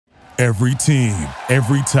Every team,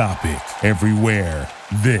 every topic, everywhere.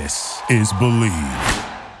 This is Believe.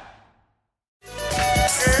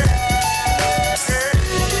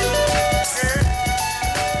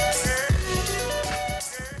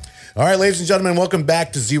 All right, ladies and gentlemen, welcome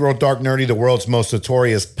back to Zero Dark Nerdy, the world's most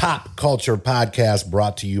notorious pop culture podcast,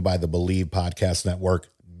 brought to you by the Believe Podcast Network,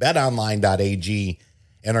 betonline.ag,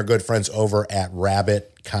 and our good friends over at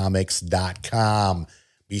rabbitcomics.com.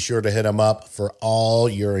 Be sure to hit them up for all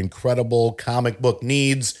your incredible comic book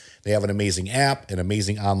needs. They have an amazing app, an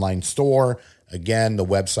amazing online store. Again, the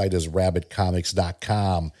website is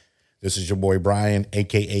rabbitcomics.com. This is your boy Brian,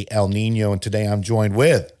 a.k.a. El Nino, and today I'm joined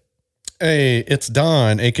with... Hey, it's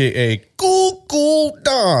Don, a.k.a. Cool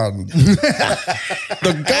Don.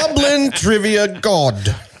 The Goblin Trivia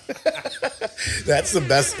God. That's the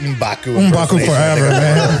best M'Baku M'Baku forever,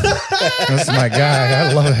 man. That's my guy.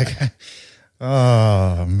 I love that guy.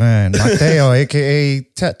 Oh, man. Mateo, a.k.a.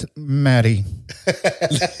 Tet Matty.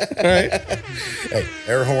 Right. Hey,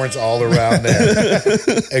 air horns all around there.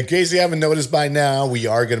 In case you haven't noticed by now, we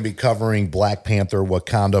are going to be covering Black Panther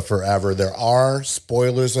Wakanda Forever. There are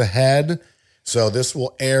spoilers ahead, so this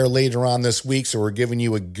will air later on this week, so we're giving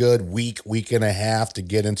you a good week and a half to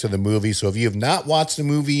get into the movie. So if you have not watched the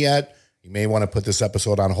movie yet, you may want to put this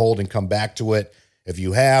episode on hold and come back to it. If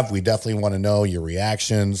you have, we definitely want to know your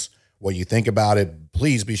reactions, what you think about it.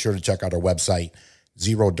 Please be sure to check out our website,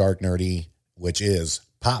 Zero Dark Nerdy, which is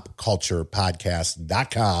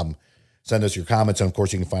popculturepodcast.com. Send us your comments, and of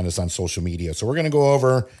course, you can find us on social media. So we're going to go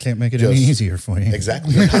over... Can't make it any easier for you.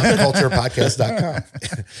 Exactly. popculturepodcast.com.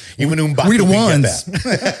 Even M'Baku we the can ones. get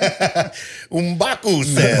that. M'Baku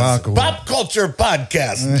says M'Baku.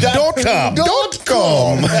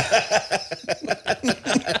 popculturepodcast.com.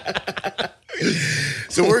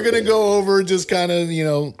 So we're going to go over just kind of,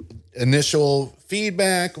 initial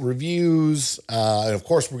feedback, reviews. And of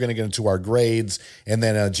course, we're going to get into our grades. And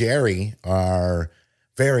then Jerry, our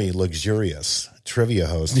very luxurious trivia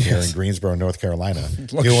host here in Greensboro, North Carolina,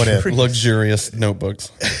 doing it. Luxurious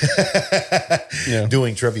notebooks. Yeah.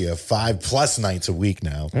 Doing trivia 5+ nights a week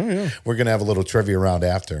now. Oh, yeah. We're going to have a little trivia round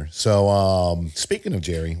after. So speaking of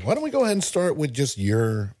Jerry, why don't we go ahead and start with just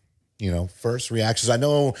your... first reactions. I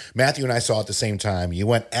know Matthew and I saw it at the same time. You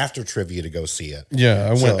went after trivia to go see it. Yeah,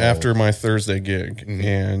 I went after my Thursday gig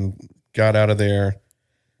and got out of there.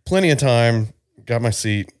 Plenty of time, got my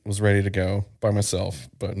seat, was ready to go by myself,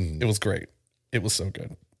 but it was great. It was so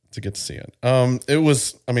good to get to see it.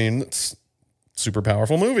 It's super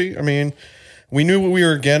powerful movie. I mean, we knew what we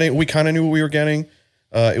were getting. We kind of knew what we were getting.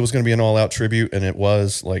 It was going to be an all-out tribute, and it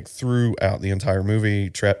was like throughout the entire movie.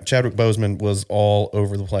 Chadwick Boseman was all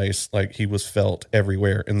over the place. Like he was felt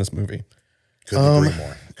everywhere in this movie. Couldn't agree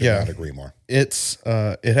more. Could not agree more. It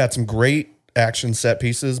had some great action set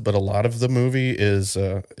pieces, but a lot of the movie is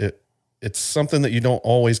it's something that you don't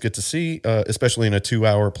always get to see, especially in a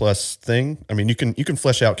 2-hour plus thing. I mean, you can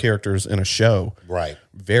flesh out characters in a show, right,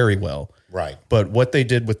 very well. Right. But what they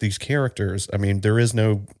did with these characters, I mean,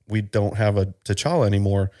 we don't have a T'Challa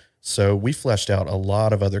anymore. So we fleshed out a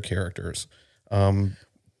lot of other characters. A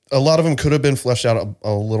lot of them could have been fleshed out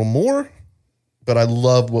a little more, but I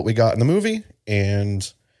loved what we got in the movie. And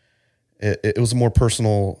it was a more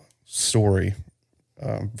personal story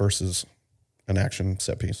versus an action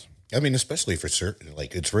set piece. I mean, especially for certain,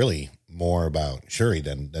 like it's really more about Shuri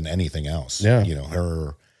than anything else. Yeah.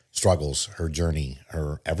 Her struggles, her journey,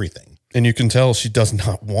 her everything. And you can tell she does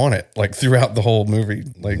not want it, like throughout the whole movie.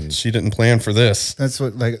 Like she didn't plan for this. That's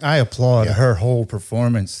what, I applaud her whole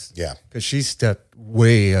performance. Yeah. Because she stepped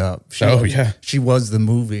way up. She was the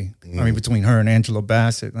movie. I mean, between her and Angela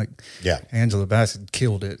Bassett, Angela Bassett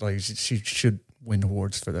killed it. Like she should win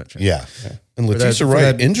awards for that. Yeah. And Letitia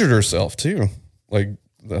Wright injured herself too. Like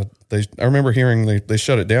I remember hearing they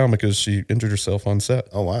shut it down because she injured herself on set.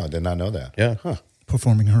 Oh, wow. I did not know that. Yeah. Huh.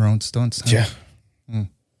 Performing her own stunts. Yeah.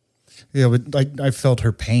 Yeah, but I felt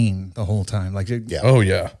her pain the whole time. Oh,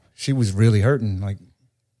 yeah. She was really hurting.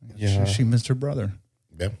 Yeah. She missed her brother.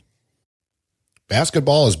 Yep.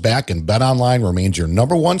 Basketball is back, and BetOnline remains your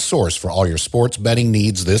number one source for all your sports betting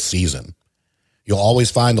needs this season. You'll always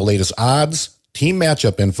find the latest odds, team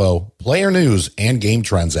matchup info, player news, and game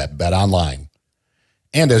trends at BetOnline.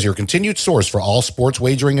 And as your continued source for all sports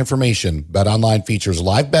wagering information, BetOnline features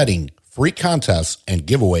live betting, free contests, and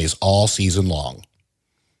giveaways all season long.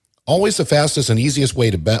 Always the fastest and easiest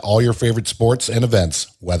way to bet all your favorite sports and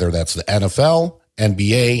events, whether that's the NFL,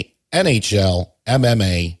 NBA, NHL,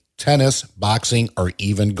 MMA, tennis, boxing, or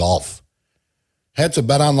even golf. Head to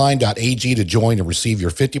betonline.ag to join and receive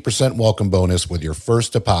your 50% welcome bonus with your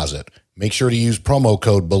first deposit. Make sure to use promo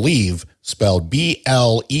code BELIEVE, spelled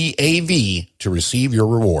BLEAV, to receive your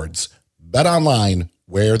rewards. BetOnline,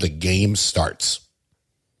 where the game starts.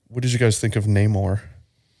 What did you guys think of Namor?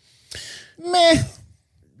 Meh.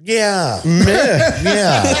 Yeah. Meh.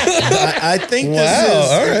 Yeah. I think this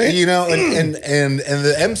is, all right. You know, and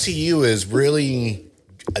the MCU is really,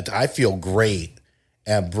 I feel, great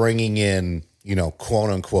at bringing in, you know, quote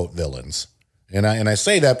unquote villains. And I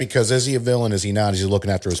say that because is he a villain? Is he not? Is he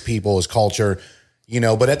looking after his people, his culture? You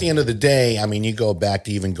know, but at the end of the day, I mean, you go back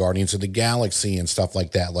to even Guardians of the Galaxy and stuff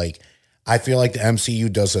like that. Like, I feel like the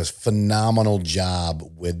MCU does a phenomenal job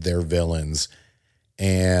with their villains.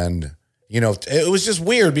 And, you know, it was just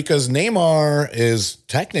weird because Namor is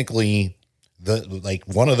technically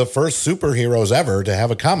one of the first superheroes ever to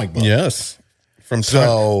have a comic book. Yes. From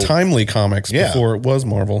timely comics before it was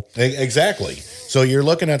Marvel. Exactly. So you're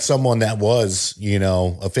looking at someone that was, you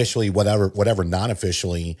know, officially, whatever,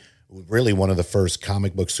 non-officially, really one of the first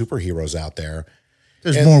comic book superheroes out there.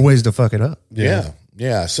 There's more ways to fuck it up.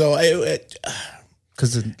 Yeah. So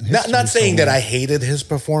because not saying that I hated his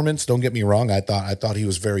performance. Don't get me wrong. I thought he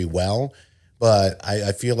was very well, but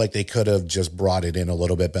I feel like they could have just brought it in a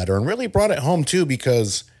little bit better and really brought it home too,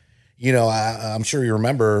 because, you know, I'm sure you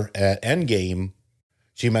remember at Endgame,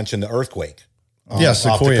 she mentioned the earthquake.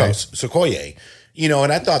 Sequoia. You know,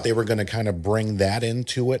 and I thought they were going to kind of bring that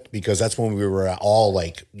into it because that's when we were all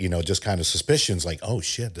like, you know, just kind of suspicions like, oh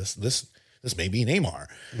shit, this may be Namor.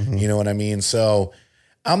 Mm-hmm. You know what I mean? So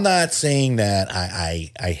I'm not saying that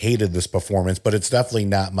I hated this performance, but it's definitely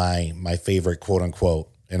not my favorite, quote unquote.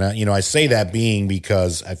 And I say that being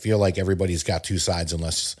because I feel like everybody's got two sides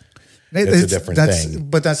unless it's a different thing.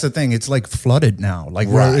 But that's the thing. It's like flooded now. Like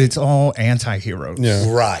it's all anti-heroes.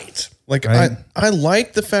 Yeah. Right. Like I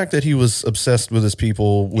like the fact that he was obsessed with his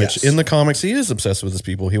people, which in the comics he is obsessed with his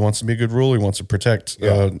people. He wants to be a good ruler. He wants to protect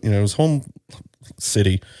his home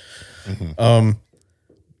city. Mm-hmm.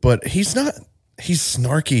 But he's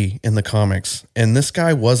snarky in the comics, and this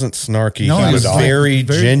guy wasn't snarky. No, he was very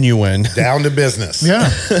genuine, down to business.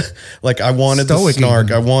 Yeah, like I wanted Stoic the snark.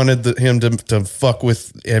 Even. I wanted him to fuck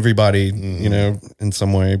with everybody, you know, in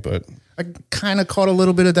some way. But I kind of caught a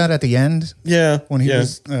little bit of that at the end. Yeah, when he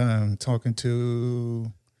was talking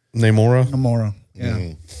to Namora.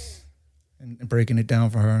 Yeah, and breaking it down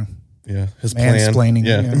for her. Yeah, his mansplaining.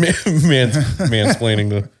 Plan. Yeah, mansplaining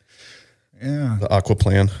the Aqua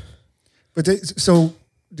plan. But so,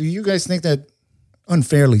 do you guys think that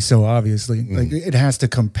unfairly so? Obviously, like it has to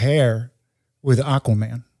compare with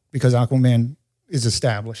Aquaman because Aquaman is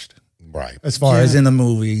established, right? As far as in the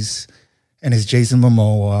movies, and it's Jason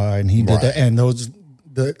Momoa, and he did that, and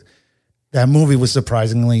that movie was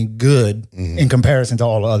surprisingly good in comparison to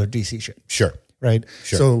all the other DC shit. Sure, right.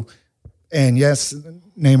 Sure. So, and yes,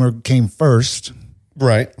 Namor came first,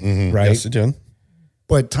 right? Mm-hmm. Right. Yes, it did.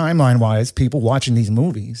 But timeline wise, people watching these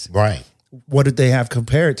movies, right? What did they have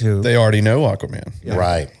compared to? They already know Aquaman. Yeah.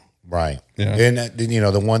 Right. Yeah. And, you know,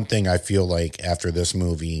 the one thing I feel like after this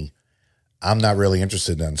movie, I'm not really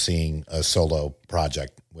interested in seeing a solo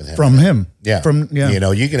project with him. From him. Yeah. You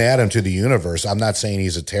know, you can add him to the universe. I'm not saying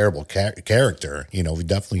he's a terrible character. You know, we've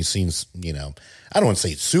definitely seen, you know, I don't want to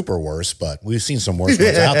say super worse, but we've seen some worse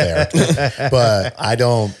ones out there. But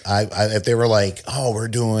if they were like, oh, we're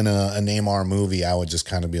doing a Namor movie, I would just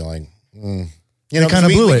kind of be like, You know, kind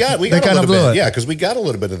of blew it. We got a little bit. Yeah, because we got a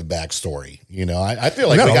little bit of the backstory. You know, I feel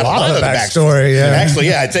like we got a lot of the backstory. Yeah.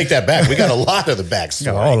 Actually, I take that back. We got a lot of the backstory.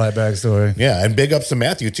 Got all that backstory. Yeah, and big ups to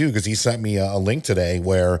Matthew too, because he sent me a link today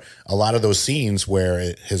where a lot of those scenes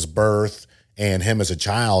where his birth and him as a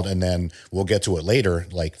child, and then we'll get to it later,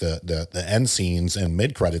 like the end scenes and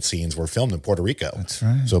mid-credit scenes were filmed in Puerto Rico. That's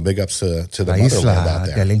right. So big ups to the motherland out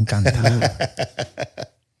there.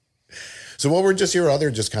 So what were just your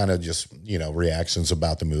other reactions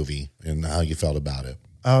about the movie and how you felt about it?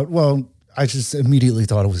 Well, I just immediately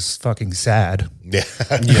thought it was fucking sad. Yeah.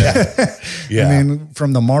 I mean,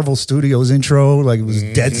 from the Marvel Studios intro, like it was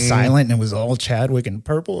dead silent and it was all Chadwick and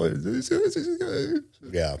purple.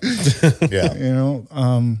 Yeah. You know,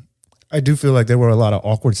 I do feel like there were a lot of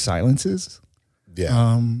awkward silences.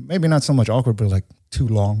 Yeah. Maybe not so much awkward, but like too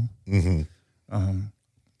long. Mm-hmm.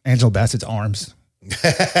 Angela Bassett's arms. Big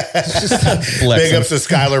ups to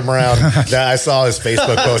Skylar Brown. I saw his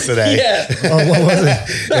Facebook post today. What was it?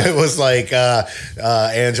 It was like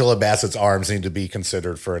Angela Bassett's arms need to be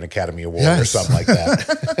considered for an Academy Award or something like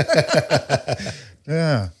that.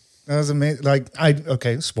 Yeah, that was amazing. Like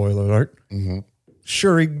spoiler alert. Mm-hmm.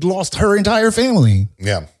 Shuri lost her entire family.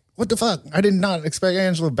 Yeah. What the fuck? I did not expect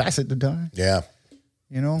Angela Bassett to die. Yeah.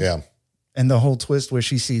 You know. Yeah. and the whole twist where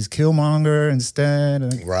she sees Killmonger instead.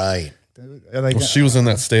 And, Right. like, Well, she was in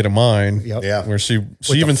that state of mind. Yep. Yeah. Where she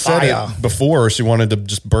the even said fire. it before she wanted to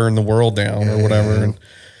just burn the world down or whatever. And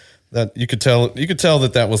that you could tell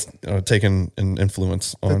that was taking an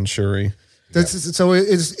influence on Shuri. So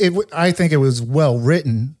I think it was well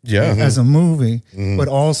written Yeah. as a movie, but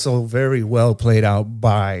also very well played out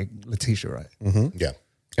by Letitia Wright. Yeah.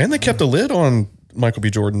 And they kept a lid on Michael B.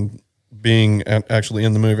 Jordan being actually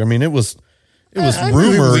in the movie. I mean, it was I knew he was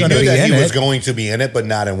rumored. We gonna knew be that in he was it. going to be in it, but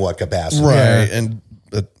not in what capacity. Right. Yeah. And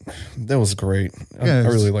that was great. I Yeah,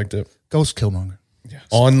 really liked it. Ghost Killmonger.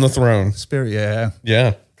 On the throne. Spirit, yeah.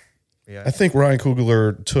 Yeah. Yeah. I think Ryan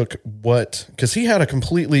Coogler took because he had a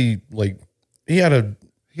completely he had a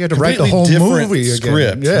He had to write the completely whole different movie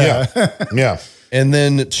script. again. Yeah. Yeah. and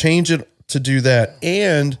then change it to do that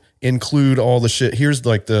and include all the shit. Here's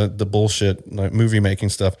like the bullshit like movie making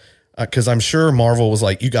stuff. Cause I'm sure Marvel was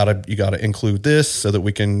like, you gotta include this so that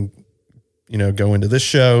we can, go into this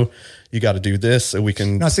show. You got to do this so we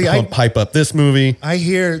can Now, see, hype up this movie. I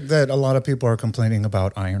hear that a lot of people are complaining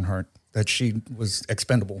about Ironheart, that she was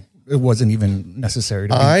expendable. It wasn't even necessary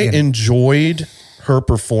to be I in it. enjoyed her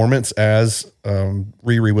performance as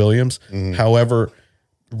Riri Williams. However,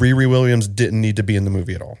 Riri Williams didn't need to be in the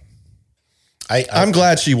movie at all. I'm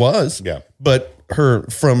glad she was. Yeah. But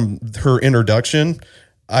from her introduction,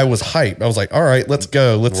 I was hyped. I was like, all right, let's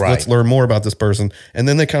go. Let's learn more about this person. And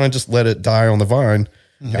then they kind of just let it die on the vine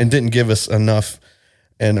and didn't give us enough.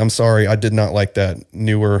 And I'm sorry, I did not like that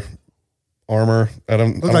newer armor. I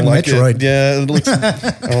don't like like Metroid. it. Yeah, it looks,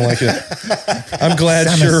 I don't like it. I'm glad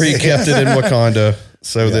Shuri kept it in Wakanda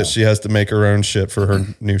so that she has to make her own shit for her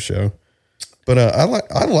new show. But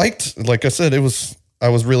I liked, like I said, I was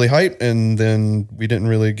really hyped, and then we didn't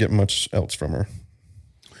really get much else from her.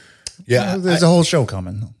 Yeah. There's a whole show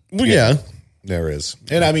coming. Well, yeah. There is.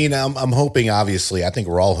 And I mean, I'm hoping, obviously, I think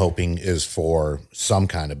we're all hoping is for some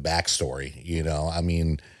kind of backstory, I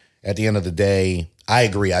mean, at the end of the day, I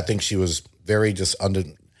agree. I think she was very just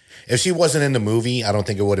if she wasn't in the movie, I don't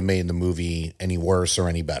think it would have made the movie any worse or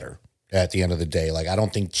any better at the end of the day. Like, I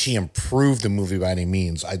don't think she improved the movie by any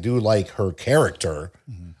means. I do like her character.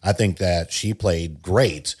 I think that she played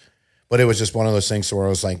great, but it was just one of those things where I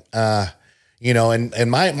was like,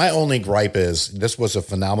 and my only gripe is this was a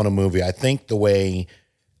phenomenal movie. I think the way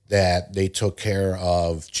that they took care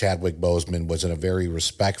of Chadwick Boseman was in a very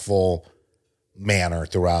respectful manner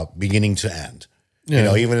throughout beginning to end.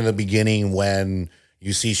 Yeah. Even in the beginning when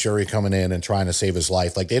you see Shuri coming in and trying to save his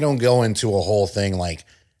life, like they don't go into a whole thing like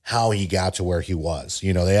how he got to where he was.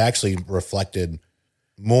 They actually reflected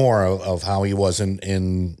more of how he was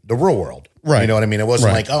in the real world. Right. You know what I mean? It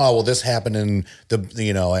wasn't Right. like, oh, well, this happened in at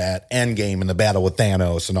Endgame in the battle with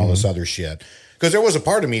Thanos and all this other shit. Because there was a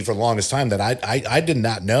part of me for the longest time that I did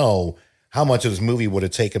not know how much of this movie would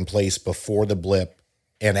have taken place before the blip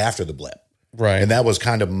and after the blip. Right. And that was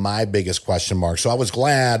kind of my biggest question mark. So I was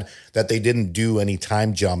glad that they didn't do any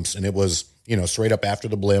time jumps and it was, straight up after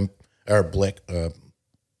the blimp or blick.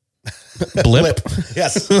 Blip.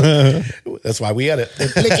 Yes. That's why we had it.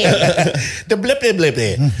 The blip.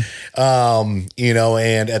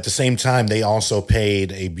 And at the same time, they also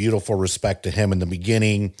paid a beautiful respect to him in the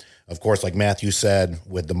beginning. Of course, like Matthew said,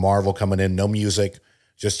 with the Marvel coming in, no music,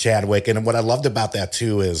 just Chadwick. And what I loved about that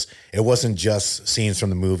too is it wasn't just scenes from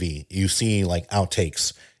the movie. You see like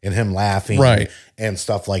outtakes and him laughing Right. and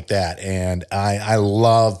stuff like that. And I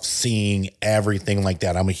love seeing everything like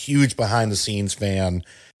that. I'm a huge behind the scenes fan.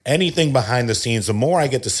 Anything behind the scenes, the more I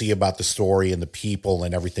get to see about the story and the people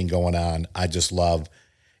and everything going on, I just love.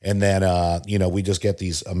 And then, we just get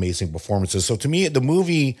these amazing performances. So to me, the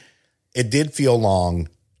movie, it did feel long.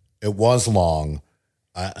 It was long.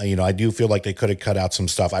 I do feel like they could have cut out some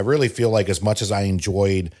stuff. I really feel like as much as I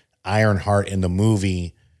enjoyed Ironheart in the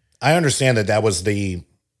movie, I understand that was the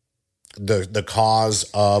cause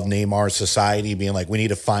of Neymar's society being like, we need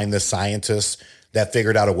to find this scientist that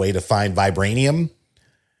figured out a way to find vibranium.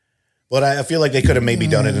 But I feel like they could have maybe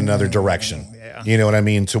done it another direction. Yeah. You know what I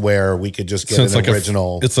mean? To where we could just get So it's an like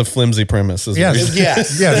original. it's a flimsy premise. Isn't Yes. it?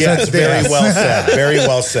 Yes. Yes, Yes. Very yes. well said. Very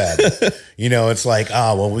well said. It's like,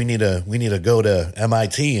 we need to go to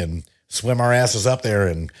MIT and swim our asses up there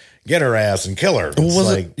and get her ass and kill her. It's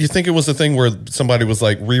Was like, it? You think it was the thing where somebody was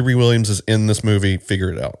like, Riri Williams is in this movie,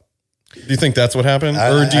 figure it out? Do you think that's what happened?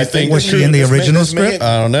 Or do you think Was she in the original script?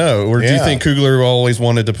 I don't know. Or do you Yeah. think Coogler always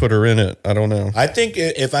wanted to put her in it? I don't know. I think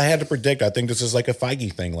if I had to predict, I think this is like a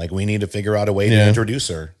Feige thing. Like we need to figure out a way to Yeah. introduce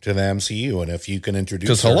her to the MCU. And if you can introduce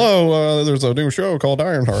Because her. there's a new show called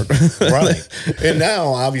Ironheart. Right. And now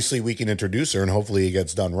obviously we can introduce her and hopefully it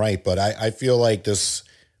gets done right. But I feel like this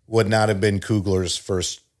would not have been Coogler's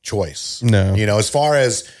first choice. No. You know, as far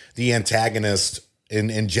as the antagonist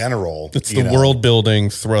in general. It's the world building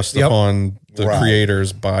thrust upon the Right.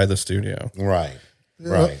 creators by the studio. Right.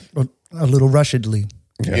 Right. A little rushedly.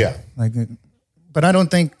 Yeah. Like, but I don't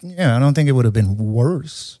think it would have been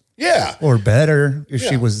worse Yeah. or better if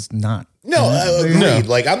she was not. No, agreed. No.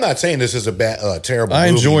 Like, I'm not saying this is a terrible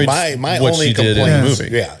I movie. enjoyed my what only she did in the complaints-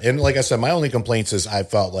 movie. Yeah. And like I said, my only complaints is I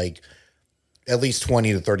felt like at least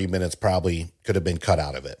 20 to 30 minutes probably could have been cut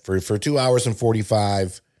out of it for 2 hours and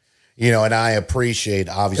 45. You know, and I appreciate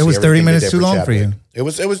obviously It was 30 everything they minutes did too long for Chadwick. you.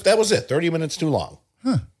 That was it. 30 minutes too long.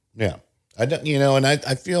 Yeah. I don't, you know, and I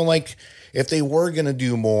feel like if they were going to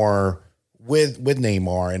do more with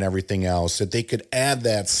Neymar and everything else, that they could add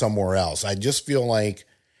that somewhere else. I just feel like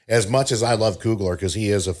as much as I love Coogler, because he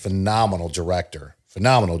is a phenomenal director,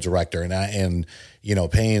 and you know,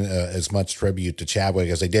 paying as much tribute to Chadwick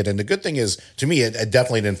as they did. And the good thing is, to me, it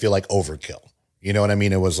definitely didn't feel like overkill. You know what I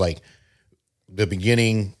mean? It was like the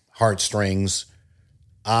beginning, heartstrings,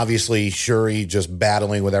 obviously Shuri just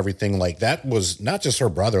battling with everything. Like, that was not just her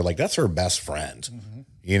brother, like that's her best friend.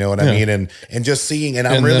 You know what I mean? And just seeing, and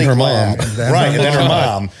I'm And really then her glad. mom. Right. And then her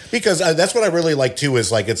mom, because that's what I really like too,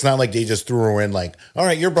 is like, it's not like they just threw her in like, all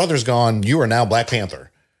right, your brother's gone. You are now Black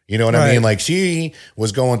Panther. You know what I mean? Like, she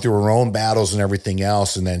was going through her own battles and everything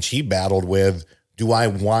else. And then she battled with, do I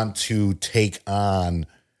want to take on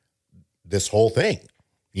this whole thing?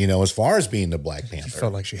 You know, as far as being the Black Panther. She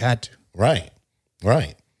felt like she had to. Right.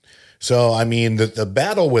 So, I mean, the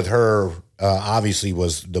battle with her obviously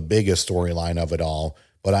was the biggest storyline of it all.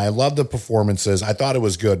 But I love the performances. I thought it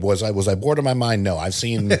was good. Was I bored in my mind? No. I've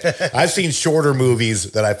seen shorter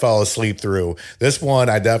movies that I fell asleep through. This one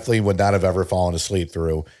I definitely would not have ever fallen asleep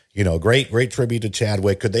through. You know, great tribute to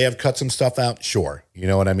Chadwick. Could they have cut some stuff out? Sure. You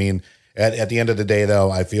know what I mean? At the end of the day,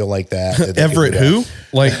 though, I feel like that Everett, who?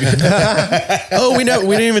 Like, oh, we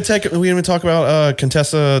didn't even talk about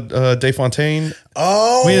Contessa DeFontaine.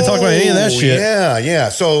 Oh, we didn't talk about any of that shit. Yeah.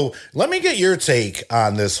 So let me get your take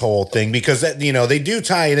on this whole thing, because that, you know, they do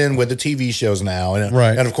tie it in with the TV shows now, and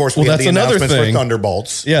Right. And of course, Well, we have that's the another announcements for thing.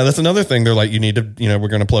 Thunderbolts. Yeah, that's another thing. They're like, you need to, you know, we're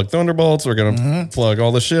going to plug Thunderbolts. We're going to plug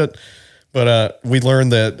all this shit. But we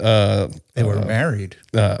learned that They were married.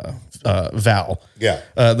 Val. Yeah.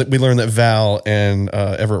 That we learned that Val and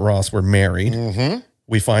Everett Ross were married.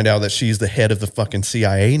 We find out that she's the head of the fucking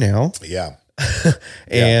CIA now. Yeah.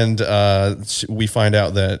 And we find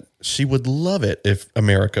out that she would love it if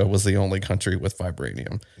America was the only country with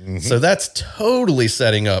vibranium. So that's totally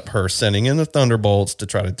setting up her sending in the Thunderbolts to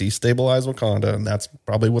try to destabilize Wakanda. And that's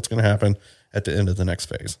probably what's going to happen at the end of the next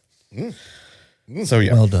phase. So,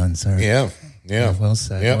 yeah. Well done, sir. Yeah. Well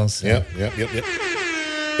said. Yep. Well said. Yep.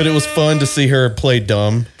 But it was fun to see her play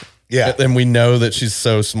dumb. Yeah. And we know that she's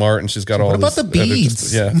so smart and she's got all What about these the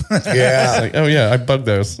beads? Yeah. Yeah. Like, oh, yeah, I bugged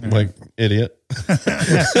those. I'm like, idiot.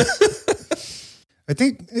 I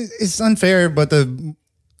think it's unfair, but the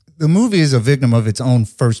movie is a victim of its own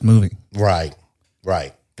first movie. Right.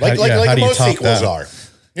 Like How do you most top sequels that? are.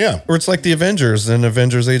 Yeah. Or it's like the Avengers and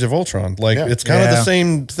Avengers Age of Ultron. Like, Yeah. it's kind of Yeah. the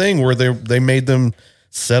same thing where they made them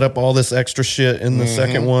set up all this extra shit in the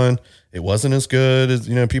second one. It wasn't as good as,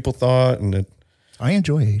 you know, people thought. And I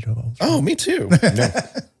enjoy Age of Ultron. oh, me too.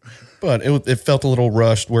 But it felt a little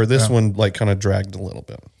rushed, where this one like kind of dragged a little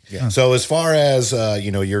bit. Yeah. So as far as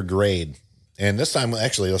you know, your grade, and this time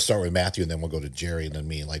actually let's start with Matthew, and then we'll go to Jerry and then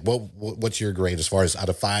me. Like, what's your grade as far as out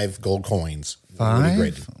of 5 gold coins? What would you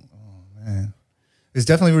grade it? Oh, man. It's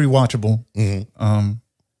definitely rewatchable. It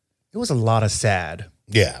was a lot of sad.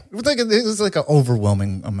 Yeah. It was like an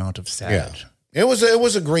overwhelming amount of sad. Yeah. It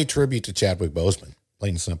was a great tribute to Chadwick Boseman,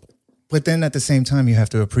 plain and simple. But then at the same time, you have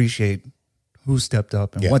to appreciate who stepped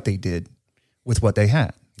up and what they did with what they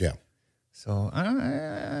had. Yeah. So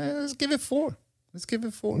let's give it 4. Let's give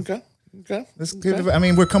it 4. Okay. Let's give it. I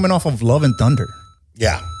mean, we're coming off of Love and Thunder.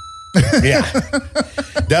 Yeah. Yeah.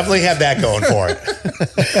 Definitely had that going for it.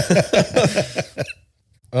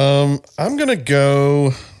 I'm gonna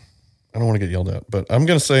go. I don't want to get yelled at, but I'm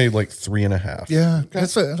gonna say like 3.5. Yeah,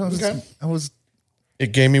 that's what I was.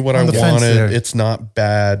 It gave me what I On the fence wanted. there. It's not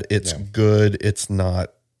bad. It's good. It's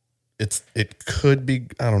not. It could be.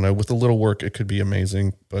 I don't know. With a little work, it could be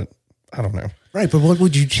amazing, but I don't know. Right, but what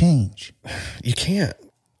would you change? You can't.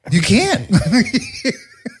 You can't.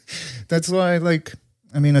 That's why, like,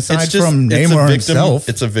 I mean, aside It's just from it's a Neymar victim. himself,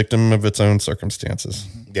 It's a victim of its own circumstances.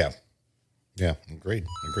 Yeah. Yeah. Agreed.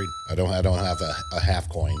 I don't have a half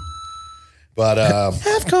coin. But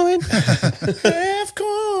Half coin. half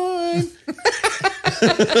coin.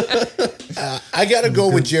 I got to go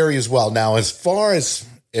with Jerry as well. Now, as far as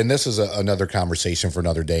and this is another conversation for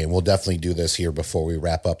another day, and we'll definitely do this here before we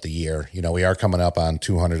wrap up the year. You know, we are coming up on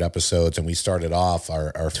 200 episodes, and we started off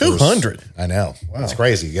our 200. I know. Wow. It's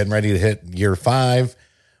crazy. Getting ready to hit year 5.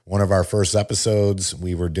 One of our first episodes,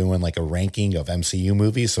 we were doing like a ranking of MCU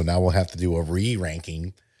movies. So now we'll have to do a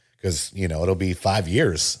re-ranking because, you know, it'll be 5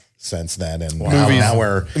 years since then. And now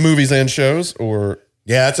we're movies and shows, or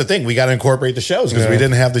yeah, that's the thing. We got to incorporate the shows because we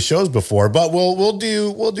didn't have the shows before. But we'll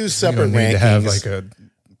do separate You don't need rankings. to have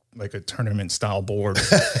like a tournament style board.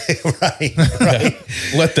 right.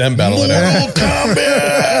 let them battle it out. Mortal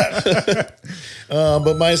Kombat.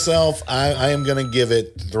 But myself, I am going to give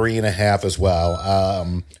it 3.5 as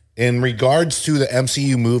well. In regards to the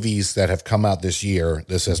MCU movies that have come out this year,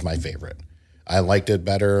 this is my favorite. I liked it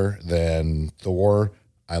better than Thor.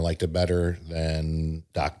 I liked it better than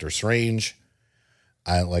Doctor Strange.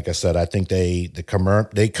 Like I said, I think they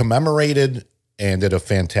commemorated and did a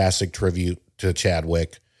fantastic tribute to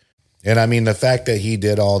Chadwick. And I mean, the fact that he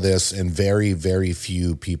did all this and very, very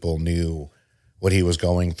few people knew what he was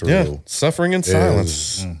going through. Yeah, suffering in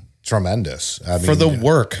silence. Tremendous. I mean, For the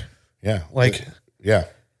work. yeah. Like, Yeah.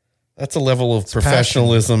 that's a level of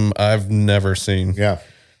professionalism I've never seen. Yeah.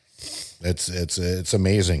 It's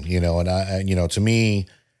amazing, you know, and you know, to me,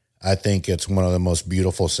 I think it's one of the most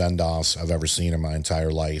beautiful send-offs I've ever seen in my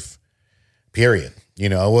entire life. Period. You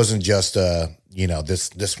know, it wasn't just you know,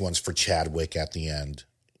 this one's for Chadwick at the end.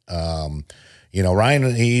 You know,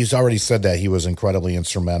 Ryan, he's already said that he was incredibly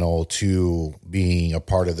instrumental to being a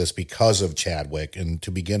part of this because of Chadwick and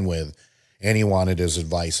to begin with, and he wanted his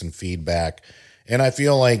advice and feedback. And I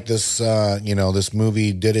feel like this, you know, this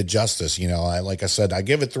movie did it justice. You know, like I said, I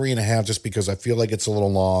give it 3.5 just because I feel like it's a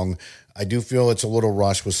little long. I do feel it's a little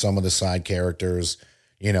rushed with some of the side characters.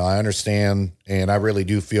 You know, I understand, and I really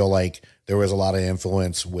do feel like there was a lot of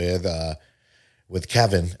influence with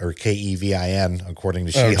Kevin, or Kevin, according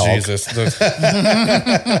to She-Hulk. Oh, Jesus.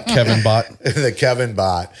 Kevin Bot. The Kevin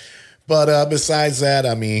Bot. But besides that,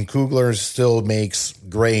 I mean, Coogler still makes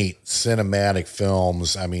great cinematic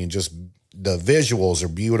films. I mean, just the visuals are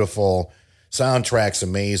beautiful. Soundtrack's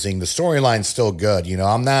amazing. The storyline's still good. You know,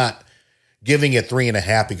 I'm not giving it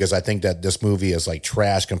 3.5 because I think that this movie is like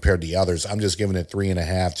trash compared to the others. I'm just giving it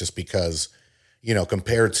 3.5 just because, you know, I'm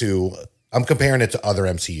comparing it to other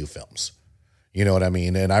MCU films. You know what I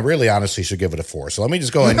mean? And I really honestly should give it a 4. So let me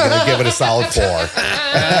just go ahead and give it a solid 4. Yeah.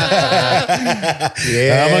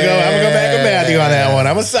 I'm gonna go back with Matthew on that one.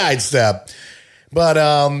 I'm a sidestep. But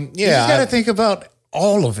You just got to think about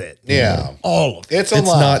all of it. Yeah. All of it. It's a It's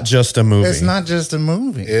lot. not just a movie. It's not just a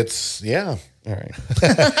movie. It's yeah. All right. All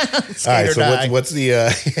right. So what's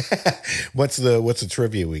the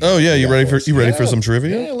trivia we got? Oh yeah, you got ready for us? some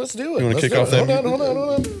trivia? Yeah, let's do it. You want to Let's kick do off it. that? Hold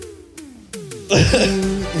on.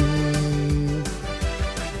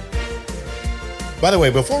 By the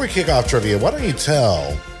way, before we kick off trivia, why don't you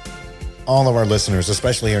tell all of our listeners,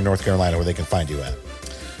 especially here in North Carolina, where they can find you at?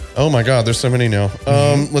 Oh my God, there's so many now.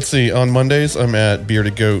 Let's see. On Mondays, I'm at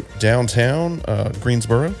Bearded Goat downtown,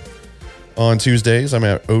 Greensboro. On Tuesdays, I'm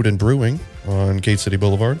at Odin Brewing on Gate City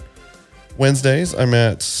Boulevard. Wednesdays, I'm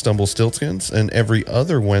at Stumble Stiltskins, and every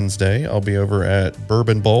other Wednesday, I'll be over at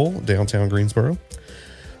Bourbon Bowl downtown Greensboro.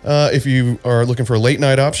 If you are looking for a late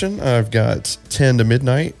night option, I've got 10 to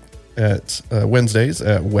midnight at Wednesdays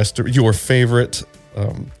at your favorite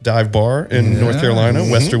dive bar in North Carolina,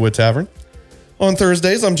 Westerwood Tavern. On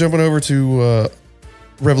Thursdays, I'm jumping over to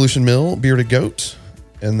Revolution Mill, Bearded Goat.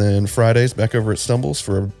 And then Fridays, back over at Stumbles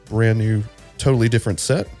for a brand new, totally different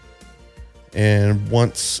set. And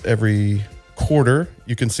once every quarter,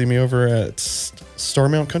 you can see me over at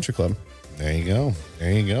Starmount Country Club. There you go.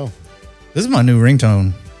 This is my new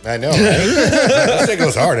ringtone. I know, right? This thing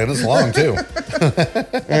goes hard and it's long too.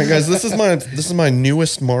 All right, guys, this is my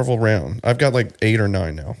newest Marvel round. I've got like 8 or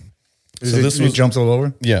 9 now. It jumps all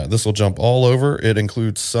over? Yeah, this will jump all over. It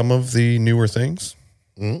includes some of the newer things.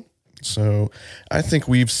 Mm-hmm. So I think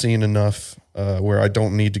we've seen enough where I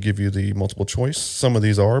don't need to give you the multiple choice. Some of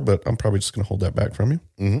these are, but I'm probably just going to hold that back from you.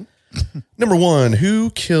 Mm-hmm. Number 1, who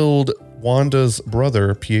killed Wanda's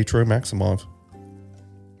brother, Pietro Maximoff?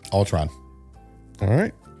 Ultron. All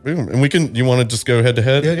right. Boom. And you want to just go head to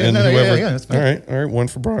head? Yeah, that's fine. All right. 1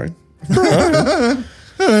 for Brian.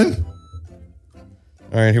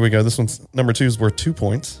 All right, here we go. This one's number 2 is worth 2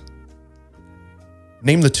 points.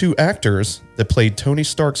 Name the 2 actors that played Tony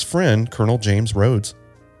Stark's friend, Colonel James Rhodes.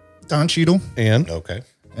 Don Cheadle And Okay.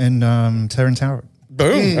 and Terrence Howard.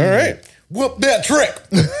 boom. All right. Whoop that trick.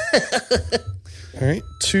 All right.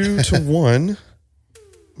 2-1.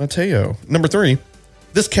 Mateo. Number 3.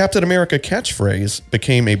 This Captain America catchphrase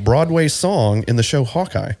became a Broadway song in the show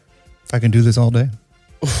Hawkeye. I can do this all day.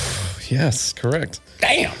 Yes, correct.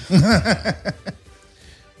 Damn.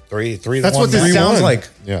 three. That's what this sounds like.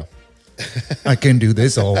 Yeah. I can do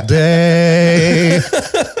this all day.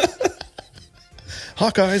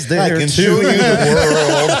 Hawkeye's I there can too. show you the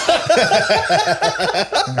world.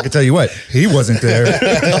 I can tell you what, he wasn't there.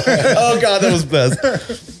 Oh God, that was best.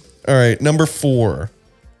 All right, number 4.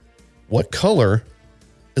 What color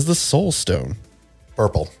is the soul stone?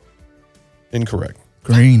 Purple. Incorrect.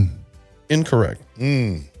 Green, Incorrect.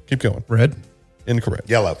 Keep going. red, Incorrect.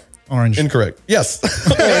 Yellow. orange. Incorrect. Yes.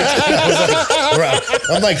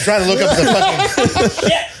 I'm like trying to look up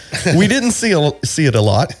the fucking. We didn't see it a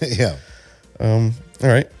lot. Yeah. All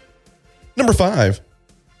right. Number 5.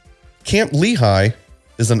 Camp Lehigh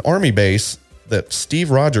is an army base that Steve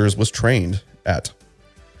Rogers was trained at.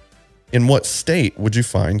 In what state would you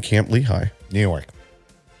find Camp Lehigh? New York.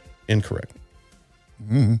 Incorrect.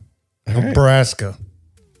 Nebraska.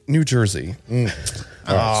 New Jersey. All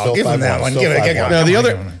right, still give him 5-1, that one. still Give it. 5-1. Now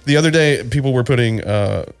Come on. the other day people were putting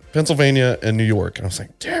Pennsylvania and New York, and I was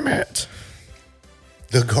like, damn it.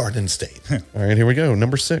 The Garden State. All right, here we go.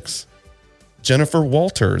 Number 6. Jennifer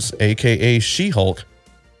Walters, aka She-Hulk,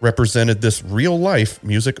 represented this real life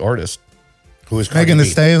music artist. Who is Cardi Megan the B?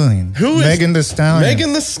 Stallion. Who is Megan the Stallion?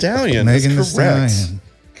 Megan the Stallion. Megan the That's correct. Stallion.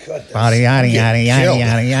 Yada yada yada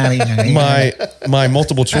yada yada yada yada. My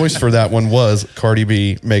multiple choice for that one was Cardi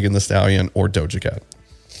B, Megan the Stallion, or Doja Cat.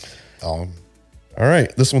 Oh, All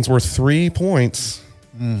right, this one's worth 3 points.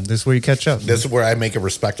 This is where you catch up. this is where I make it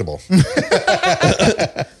respectable.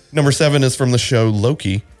 Number 7 is from the show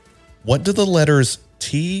Loki. What do the letters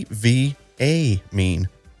TVA mean?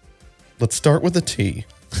 Let's start with a T.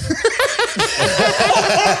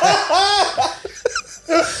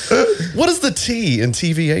 What does the T in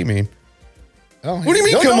TVA mean? Oh, What do you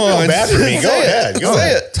mean, don't come feel on? bad for me. Go Say it. ahead. Go Say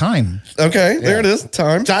ahead. it. Time. Okay, there it is.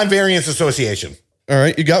 Time. Time Variance Association. All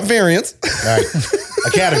right, you got variance. All right.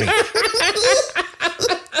 Academy.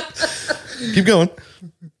 Keep going.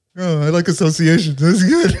 Oh, I like association. That's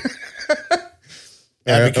good.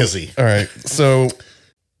 Advocacy. All right. So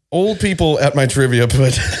old people at my trivia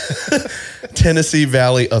put Tennessee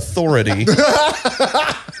Valley Authority.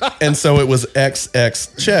 And so it was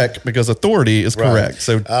XX check because authority is correct.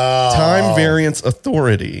 So Time Variance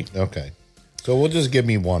Authority. Okay. So we'll just give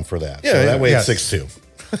me one for that. Yeah, so yeah. that way Yes. it's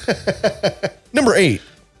 6-2. Number 8.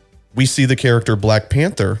 We see the character Black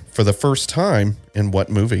Panther for the first time in what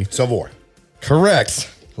movie? Civil War. Correct.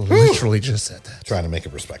 Literally just said that. Trying to make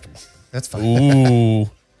it respectable. That's fine. Ooh.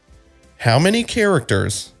 How many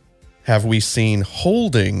characters have we seen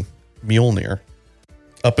holding Mjolnir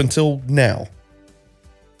up until now?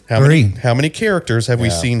 How 3. How many characters have we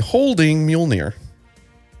Yeah. seen holding Mjolnir?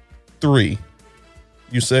 3.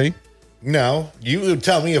 You say? No, you would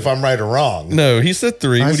tell me if I'm right or wrong. No, he said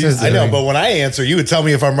 3. I What do you said say? I know, but when I answer, you would tell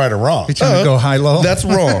me if I'm right or wrong. You trying to go high low? That's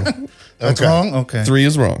wrong. That's Okay. wrong? Okay. 3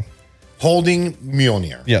 is wrong. Holding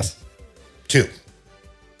Mjolnir. Yes. 2.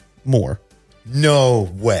 More. No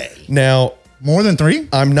way. Now, More than 3?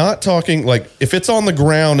 I'm not talking like if it's on the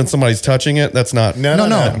ground and somebody's touching it, that's not. No, No,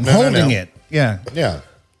 no, no. Holding it. Yeah. Yeah.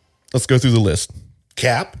 Let's go through the list.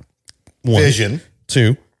 Cap. 1, Vision.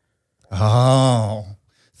 2, Oh.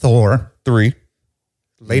 Thor. 3,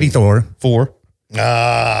 Lady Thor. 4.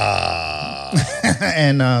 Ah.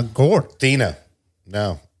 And Gore. Athena.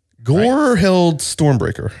 No. Gore held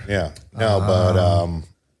Stormbreaker. Yeah. No, but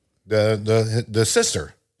the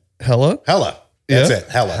sister. Hela. Hela. That's Yeah. it.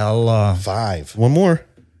 Hela. Hella. 5. One more.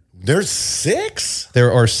 There's 6?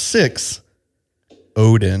 There are 6.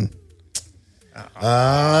 Odin.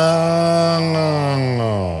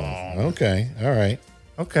 Okay. All right.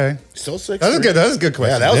 Okay. Still 6. That was good. That was a good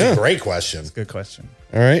question. Yeah, that was Yeah. a great question. Good question.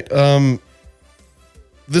 All right.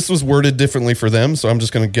 This was worded differently for them, so I'm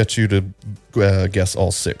just going to get you to guess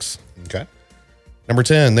all 6. Okay. Number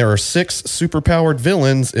 10. There are 6 superpowered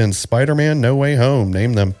villains in Spider-Man: No Way Home.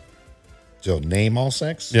 Name them. So name all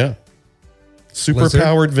 6? Yeah.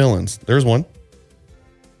 Superpowered villains. There's one.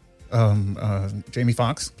 Jamie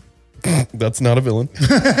Foxx. That's not a villain.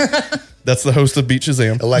 That's the host of Beat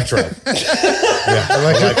Shazam. Electro. Yeah.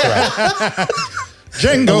 Electro.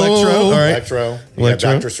 Django. Electro. All right. Electro. Yeah,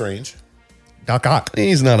 Electro. Doctor Strange. Doc Ock.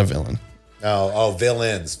 He's not a villain. Oh,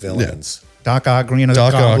 villains. Villains. Doc Ock, Green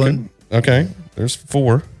Doc Ock. Goblin. Okay. There's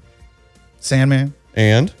 4. Sandman.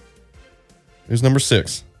 And who's number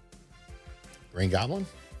 6? Green Goblin?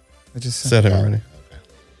 I just Said him already.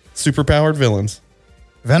 Superpowered villains.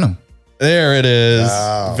 Venom. There it is.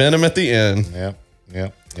 Wow. Venom at the end.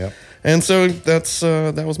 Yep. And so that's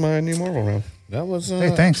that was my new Marvel round. That was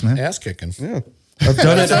Hey, thanks, man. ass kicking. Yeah. I've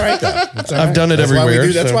done it. All right, though. It's all I've right. done it That's why we everywhere.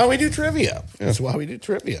 do- That's so- why we do trivia. That's why we do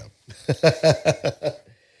trivia.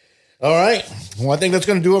 All right. Well, I think that's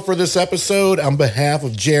going to do it for this episode. On behalf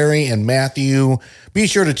of Jerry and Matthew, be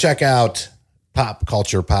sure to check out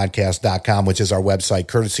popculturepodcast.com, which is our website,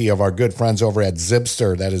 courtesy of our good friends over at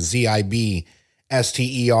Zibster. That is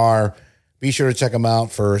ZIBSTER. Be sure to check them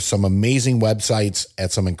out for some amazing websites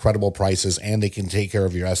at some incredible prices, and they can take care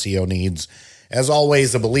of your SEO needs. As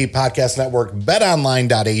always, the Believe Podcast Network,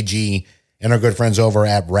 betonline.ag, and our good friends over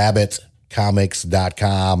at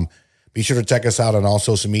rabbitcomics.com. Be sure to check us out on all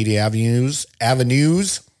social media avenues. And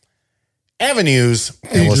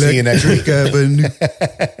we'll see you next week. Avenue.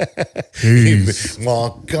 Peace.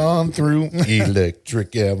 Walk on through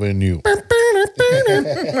Electric Avenue.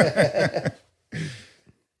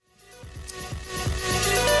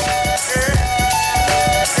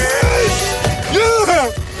 Yeah!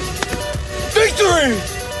 Victory!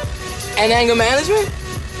 And anger management?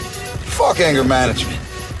 Fuck anger management.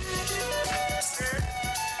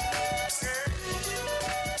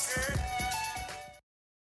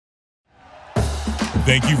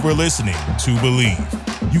 Thank you for listening to Believe.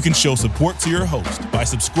 You can show support to your host by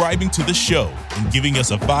subscribing to the show and giving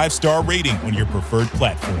us a 5-star rating on your preferred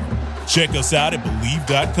platform. Check us out at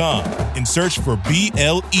Believe.com and search for BLEAV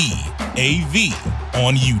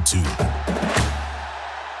on YouTube.